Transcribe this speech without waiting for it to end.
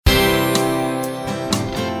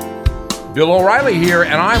Bill O'Reilly here,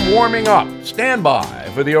 and I'm warming up. Stand by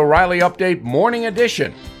for the O'Reilly Update Morning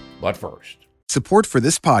Edition. But first, support for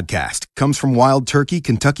this podcast comes from Wild Turkey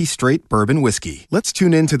Kentucky Straight Bourbon Whiskey. Let's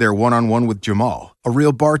tune in to their one-on-one with Jamal, a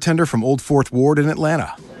real bartender from Old Fourth Ward in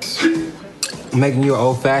Atlanta. I'm making you an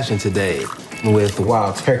old-fashioned today with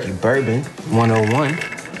Wild Turkey Bourbon 101.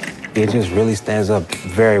 It just really stands up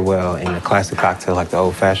very well in a classic cocktail like the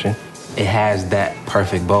old-fashioned. It has that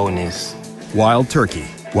perfect boldness. Wild Turkey.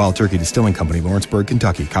 Wild Turkey Distilling Company, Lawrenceburg,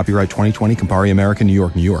 Kentucky. Copyright 2020, Campari American, New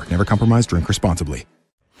York, New York. Never compromise, drink responsibly.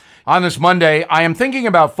 on this Monday, I am thinking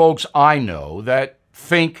about folks I know that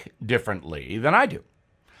think differently than I do.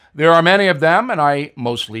 There are many of them, and I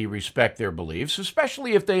mostly respect their beliefs,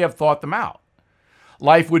 especially if they have thought them out.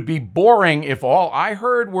 Life would be boring if all I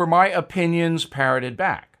heard were my opinions parroted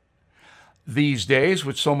back. These days,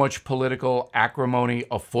 with so much political acrimony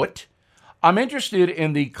afoot, I'm interested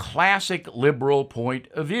in the classic liberal point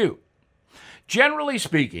of view. Generally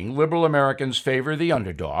speaking, liberal Americans favor the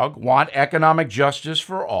underdog, want economic justice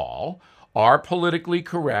for all, are politically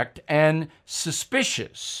correct, and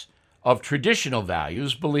suspicious of traditional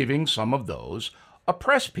values, believing some of those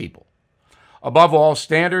oppress people. Above all,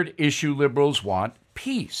 standard issue liberals want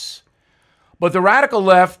peace. But the radical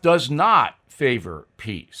left does not favor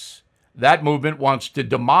peace. That movement wants to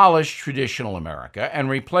demolish traditional America and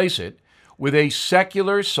replace it with a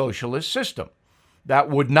secular socialist system that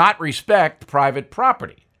would not respect private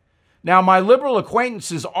property. Now, my liberal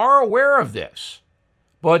acquaintances are aware of this,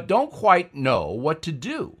 but don't quite know what to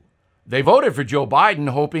do. They voted for Joe Biden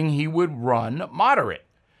hoping he would run moderate.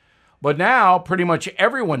 But now pretty much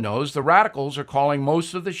everyone knows the radicals are calling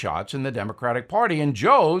most of the shots in the Democratic Party, and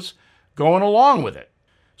Joe's going along with it.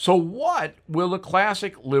 So what will a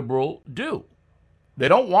classic liberal do? They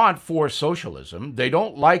don't want forced socialism, they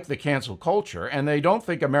don't like the cancel culture, and they don't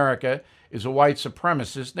think America is a white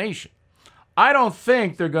supremacist nation. I don't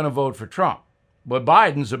think they're going to vote for Trump, but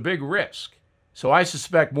Biden's a big risk. So I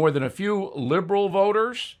suspect more than a few liberal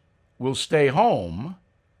voters will stay home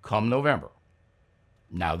come November.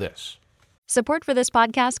 Now this. Support for this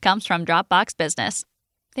podcast comes from Dropbox Business.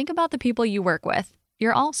 Think about the people you work with.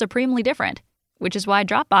 You're all supremely different, which is why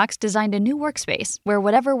Dropbox designed a new workspace where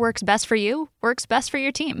whatever works best for you works best for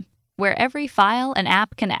your team, where every file and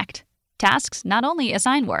app connect. Tasks not only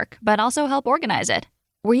assign work, but also help organize it,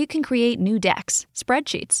 where you can create new decks,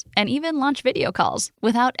 spreadsheets, and even launch video calls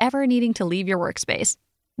without ever needing to leave your workspace.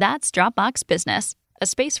 That's Dropbox Business, a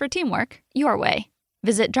space for teamwork your way.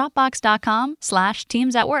 Visit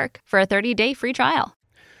Dropbox.com/teams at work for a 30-day free trial.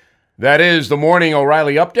 That is the Morning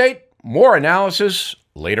O'Reilly Update. More analysis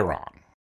later on.